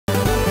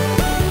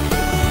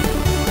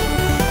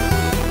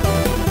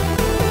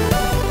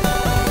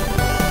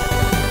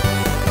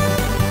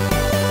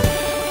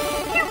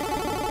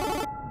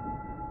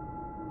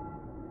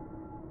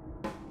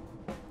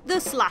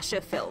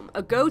slasher film,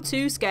 a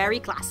go-to scary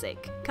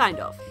classic. Kind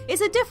of.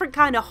 It's a different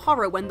kind of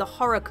horror when the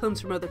horror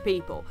comes from other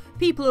people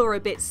who are a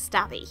bit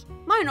stabby.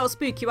 Might not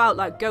spook you out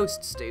like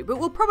ghosts do, but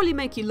will probably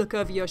make you look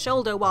over your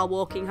shoulder while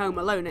walking home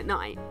alone at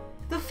night.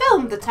 The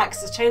film, The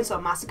Texas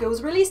Chainsaw Massacre,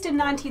 was released in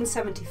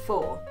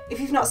 1974. If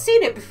you've not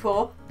seen it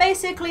before,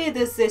 basically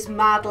there's this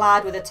mad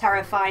lad with a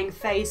terrifying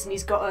face and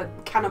he's got a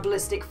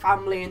cannibalistic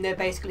family and they're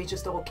basically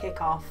just all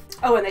kick off.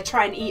 Oh, and they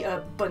try and eat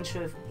a bunch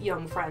of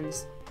young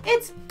friends.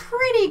 It's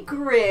pretty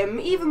grim,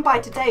 even by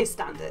today's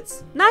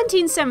standards.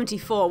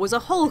 1974 was a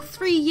whole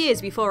 3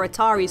 years before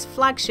Atari's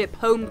flagship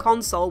home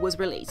console was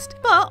released.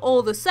 But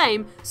all the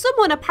same,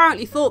 someone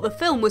apparently thought the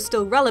film was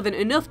still relevant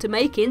enough to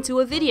make into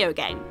a video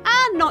game.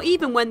 And not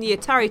even when the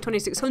Atari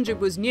 2600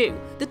 was new.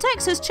 The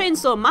Texas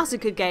Chainsaw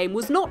Massacre game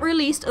was not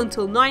released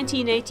until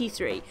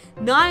 1983,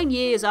 9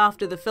 years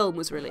after the film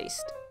was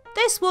released.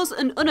 This was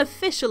an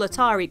unofficial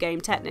Atari game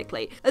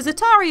technically, as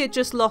Atari had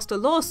just lost a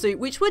lawsuit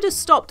which would have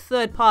stopped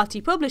third-party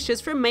publishers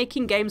from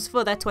making games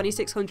for their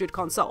 2600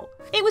 console.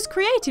 It was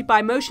created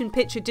by motion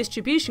picture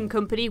distribution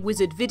company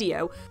Wizard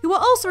Video, who were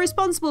also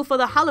responsible for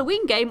the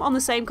Halloween game on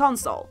the same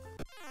console.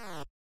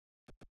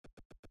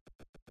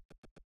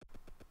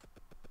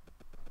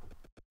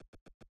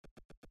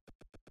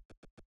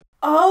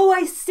 Oh,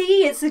 I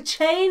see, it's a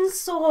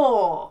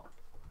chainsaw!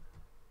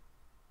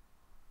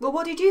 Well,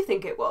 what did you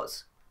think it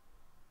was?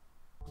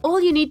 All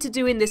you need to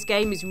do in this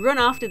game is run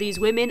after these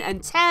women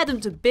and tear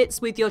them to bits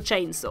with your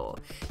chainsaw.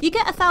 You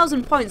get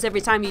 1,000 points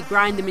every time you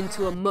grind them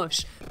into a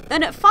mush,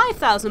 and at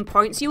 5,000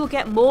 points you will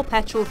get more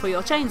petrol for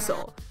your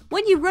chainsaw.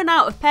 When you run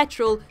out of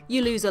petrol,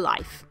 you lose a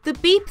life. The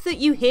beep that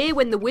you hear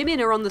when the women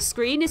are on the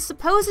screen is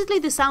supposedly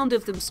the sound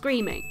of them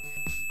screaming.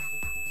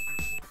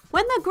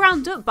 When they're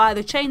ground up by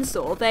the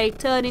chainsaw, they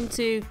turn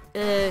into,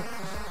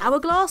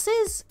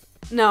 hourglasses?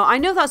 No, I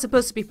know that's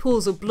supposed to be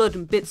pools of blood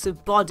and bits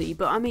of body,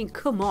 but I mean,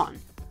 come on.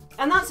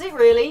 And that's it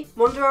really.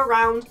 Wander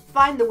around,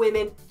 find the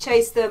women,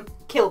 chase them,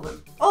 kill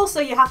them. Also,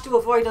 you have to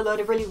avoid a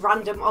load of really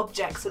random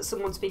objects that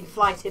someone's been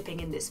fly tipping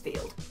in this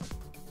field.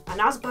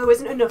 And Asbo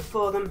isn't enough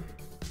for them.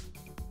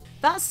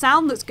 That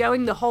sound that's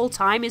going the whole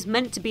time is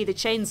meant to be the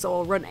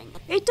chainsaw running.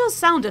 It does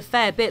sound a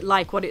fair bit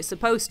like what it's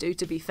supposed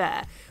to be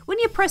fair. When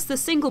you press the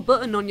single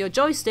button on your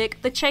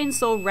joystick, the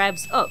chainsaw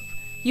revs up.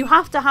 You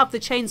have to have the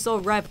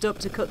chainsaw revved up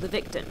to cut the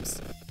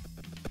victims.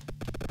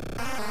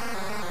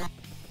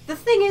 The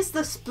thing is,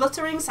 the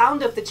spluttering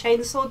sound of the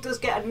chainsaw does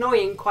get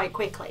annoying quite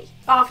quickly,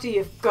 after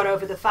you've got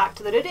over the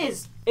fact that it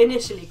is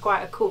initially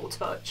quite a cool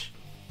touch.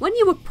 When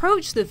you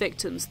approach the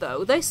victims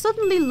though, they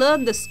suddenly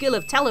learn the skill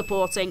of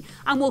teleporting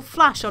and will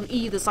flash on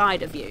either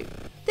side of you.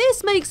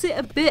 This makes it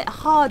a bit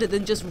harder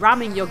than just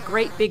ramming your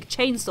great big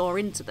chainsaw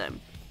into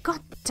them.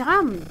 God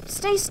damn,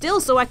 stay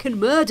still so I can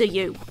murder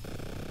you.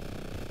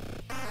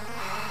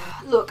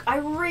 Look, I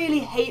really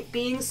hate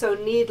being so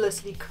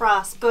needlessly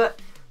crass, but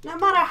no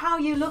matter how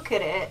you look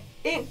at it,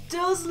 it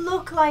does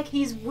look like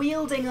he's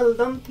wielding a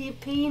lumpy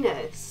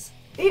penis.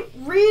 It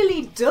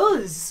really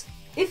does.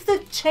 If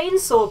the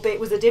chainsaw bit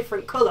was a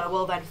different colour,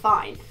 well then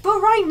fine.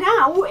 But right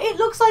now, it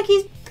looks like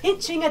he's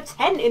pitching a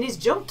tent in his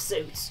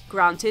jumpsuit.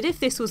 Granted, if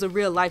this was a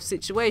real life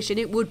situation,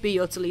 it would be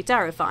utterly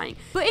terrifying.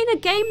 But in a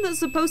game that's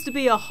supposed to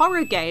be a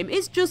horror game,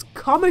 it's just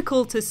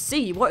comical to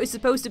see what is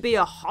supposed to be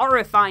a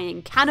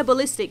horrifying,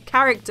 cannibalistic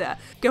character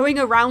going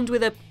around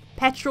with a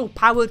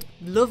petrol-powered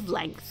love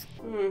length.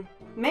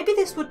 Maybe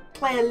this would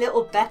play a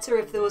little better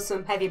if there was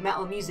some heavy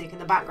metal music in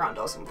the background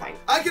or something.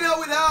 I can help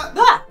with that!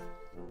 Ah!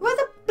 Where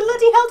the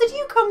bloody hell did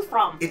you come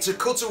from? It's a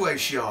cutaway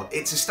shot.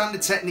 It's a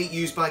standard technique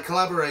used by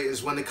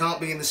collaborators when they can't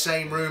be in the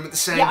same room at the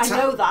same time. Yeah, I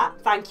know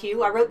that. Thank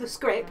you. I wrote the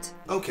script.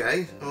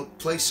 Okay, I'll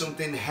play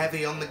something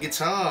heavy on the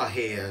guitar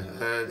here.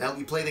 Help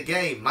you play the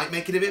game. Might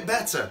make it a bit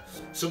better.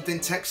 Something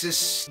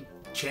Texas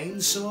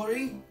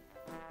Chainsaw-y?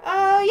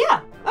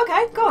 Yeah.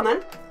 Okay, go on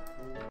then.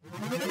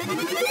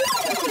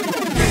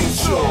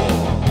 Chainsaw.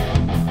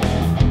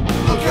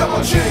 Look at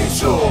my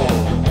chainsaw.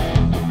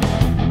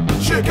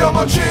 Check out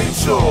my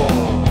chainsaw.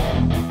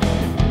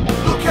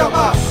 Look at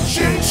my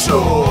chainsaw.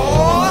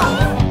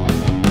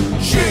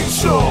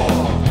 Chainsaw.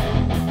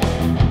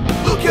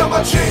 Look at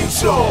my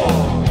chainsaw.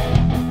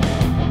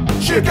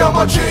 Check out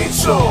my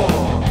chainsaw.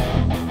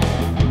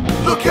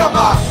 Look at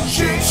my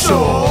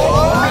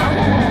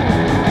chainsaw.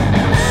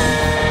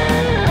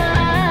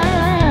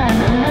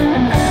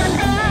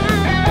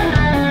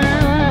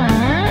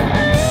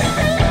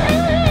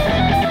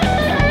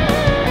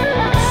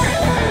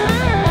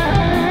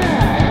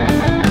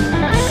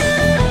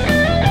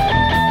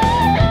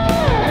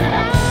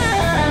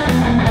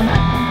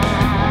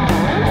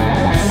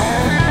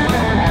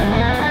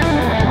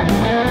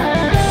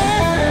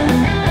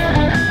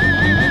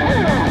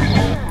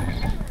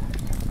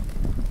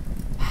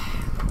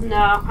 No,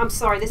 I'm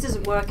sorry, this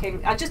isn't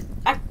working. I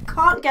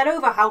can't get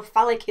over how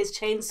phallic his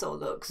chainsaw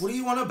looks. What do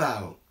you want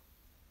about?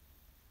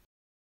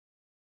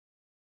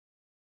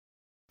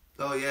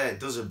 Oh yeah, it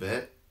does a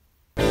bit.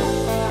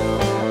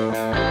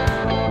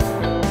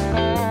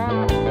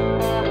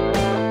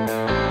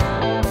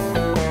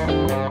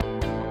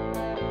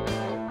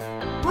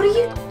 What are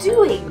you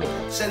doing?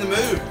 Set the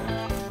mood.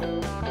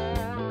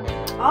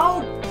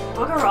 Oh,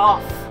 bugger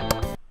off.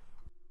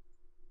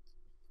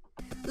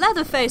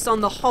 Leatherface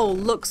on the whole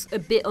looks a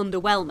bit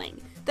underwhelming.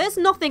 There's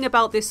nothing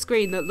about this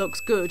screen that looks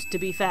good, to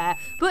be fair,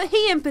 but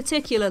he in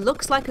particular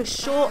looks like a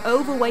short,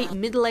 overweight,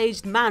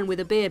 middle-aged man with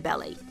a beer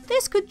belly.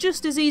 This could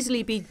just as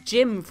easily be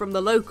Jim from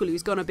The Local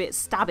who's gone a bit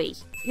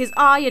stabby. His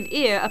eye and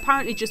ear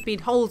apparently just being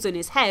holes in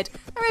his head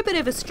are a bit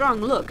of a strong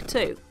look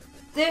too.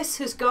 This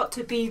has got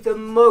to be the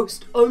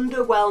most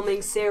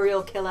underwhelming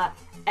serial killer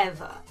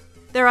ever.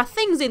 There are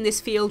things in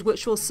this field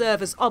which will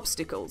serve as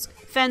obstacles: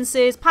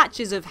 fences,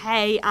 patches of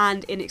hay,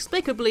 and,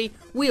 inexplicably,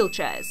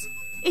 wheelchairs.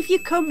 If you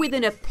come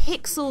within a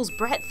pixel's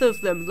breadth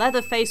of them,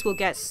 Leatherface will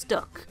get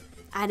stuck.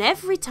 And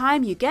every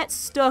time you get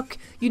stuck,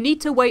 you need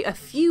to wait a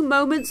few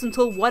moments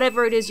until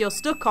whatever it is you're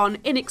stuck on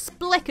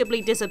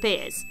inexplicably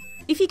disappears.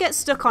 If you get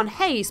stuck on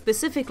hay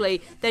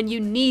specifically, then you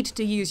need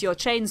to use your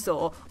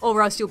chainsaw,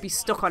 or else you'll be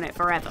stuck on it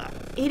forever.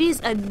 It is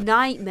a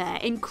nightmare,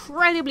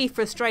 incredibly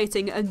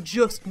frustrating and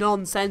just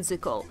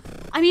nonsensical.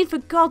 I mean, for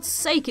God's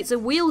sake, it's a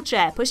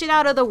wheelchair, push it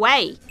out of the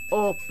way!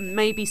 Or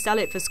maybe sell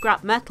it for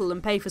scrap metal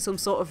and pay for some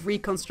sort of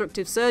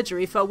reconstructive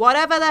surgery for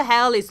whatever the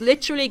hell is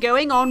literally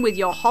going on with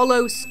your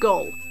hollow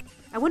skull.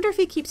 I wonder if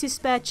he keeps his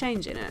spare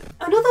change in it.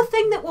 Another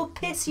thing that will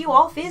piss you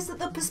off is that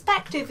the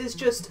perspective is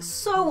just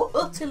so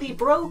utterly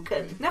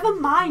broken. Never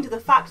mind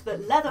the fact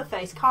that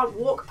Leatherface can't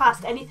walk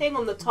past anything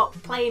on the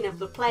top plane of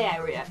the play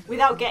area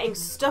without getting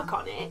stuck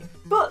on it.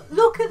 But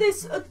look at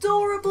this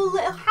adorable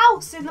little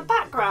house in the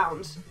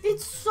background.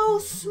 It's so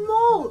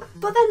small.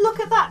 But then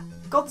look at that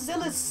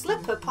Godzilla's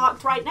slipper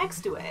parked right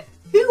next to it.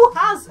 Who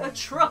has a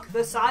truck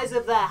the size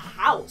of their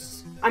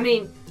house? I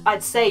mean,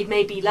 I'd say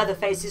maybe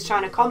Leatherface is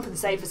trying to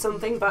compensate for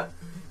something, but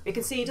we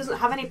can see he doesn't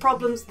have any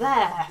problems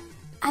there.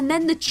 And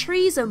then the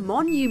trees are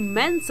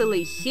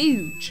monumentally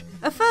huge.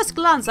 At first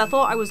glance, I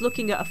thought I was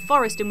looking at a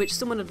forest in which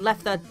someone had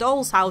left their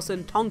doll's house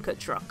and Tonka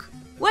truck.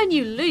 When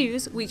you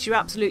lose, which you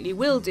absolutely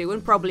will do,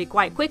 and probably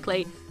quite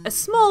quickly, a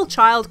small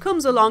child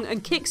comes along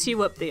and kicks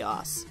you up the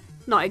arse.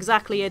 Not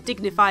exactly a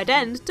dignified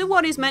end to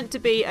what is meant to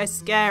be a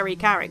scary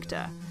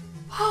character.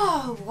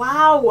 Oh,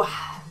 wow,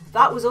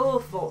 that was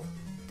awful.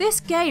 This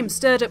game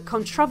stirred up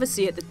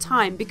controversy at the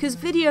time because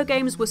video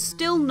games were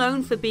still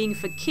known for being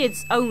for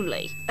kids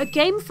only. A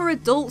game for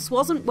adults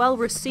wasn't well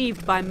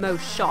received by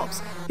most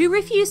shops, who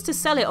refused to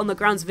sell it on the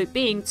grounds of it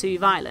being too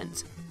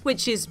violent.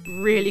 Which is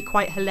really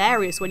quite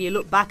hilarious when you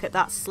look back at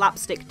that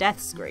slapstick death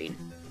screen.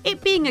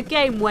 It being a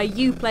game where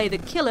you play the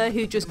killer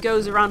who just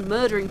goes around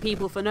murdering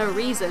people for no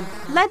reason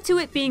led to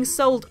it being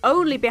sold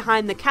only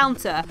behind the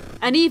counter,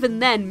 and even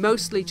then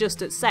mostly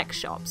just at sex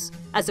shops.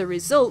 As a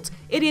result,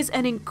 it is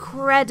an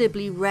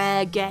incredibly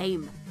rare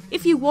game.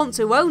 If you want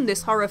to own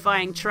this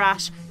horrifying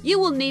trash, you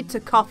will need to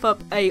cough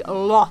up a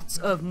lot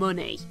of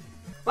money.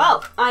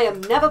 Well, I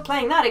am never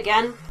playing that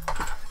again.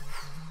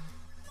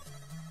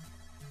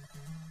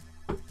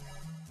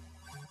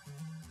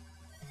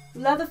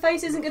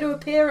 Leatherface isn't going to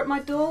appear at my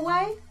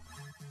doorway?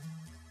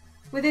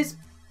 With his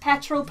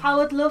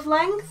petrol-powered love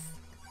length?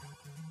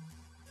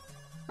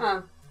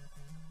 Oh.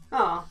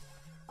 Oh.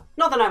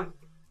 Not that I'm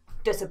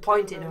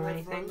disappointed or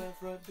anything. I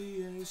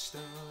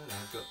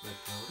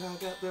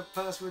got the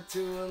password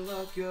to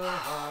unlock your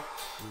heart.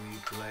 We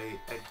play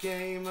a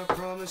game, I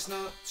promise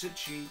not to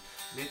cheat.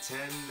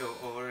 Nintendo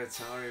or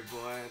Atari,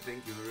 boy, I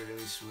think you're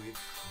really sweet.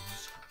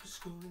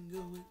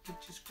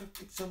 Just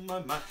graphics on my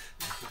mind.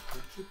 Like a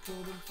country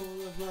code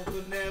full of life,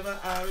 but never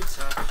out of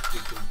time. We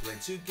can play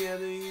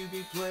together, you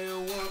be player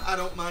one, I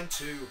don't mind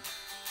two.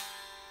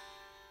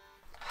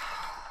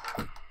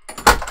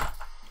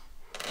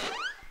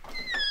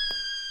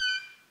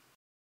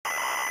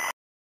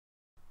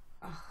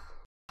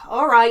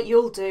 Alright,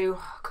 you'll do.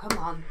 Come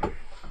on.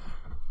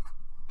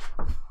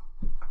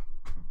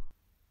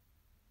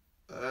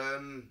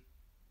 Am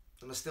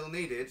I still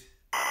needed?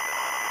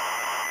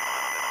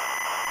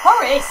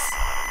 Horace!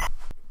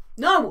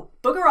 No!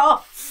 Bugger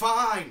off!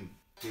 Fine!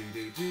 Do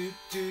do do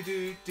do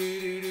do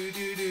do do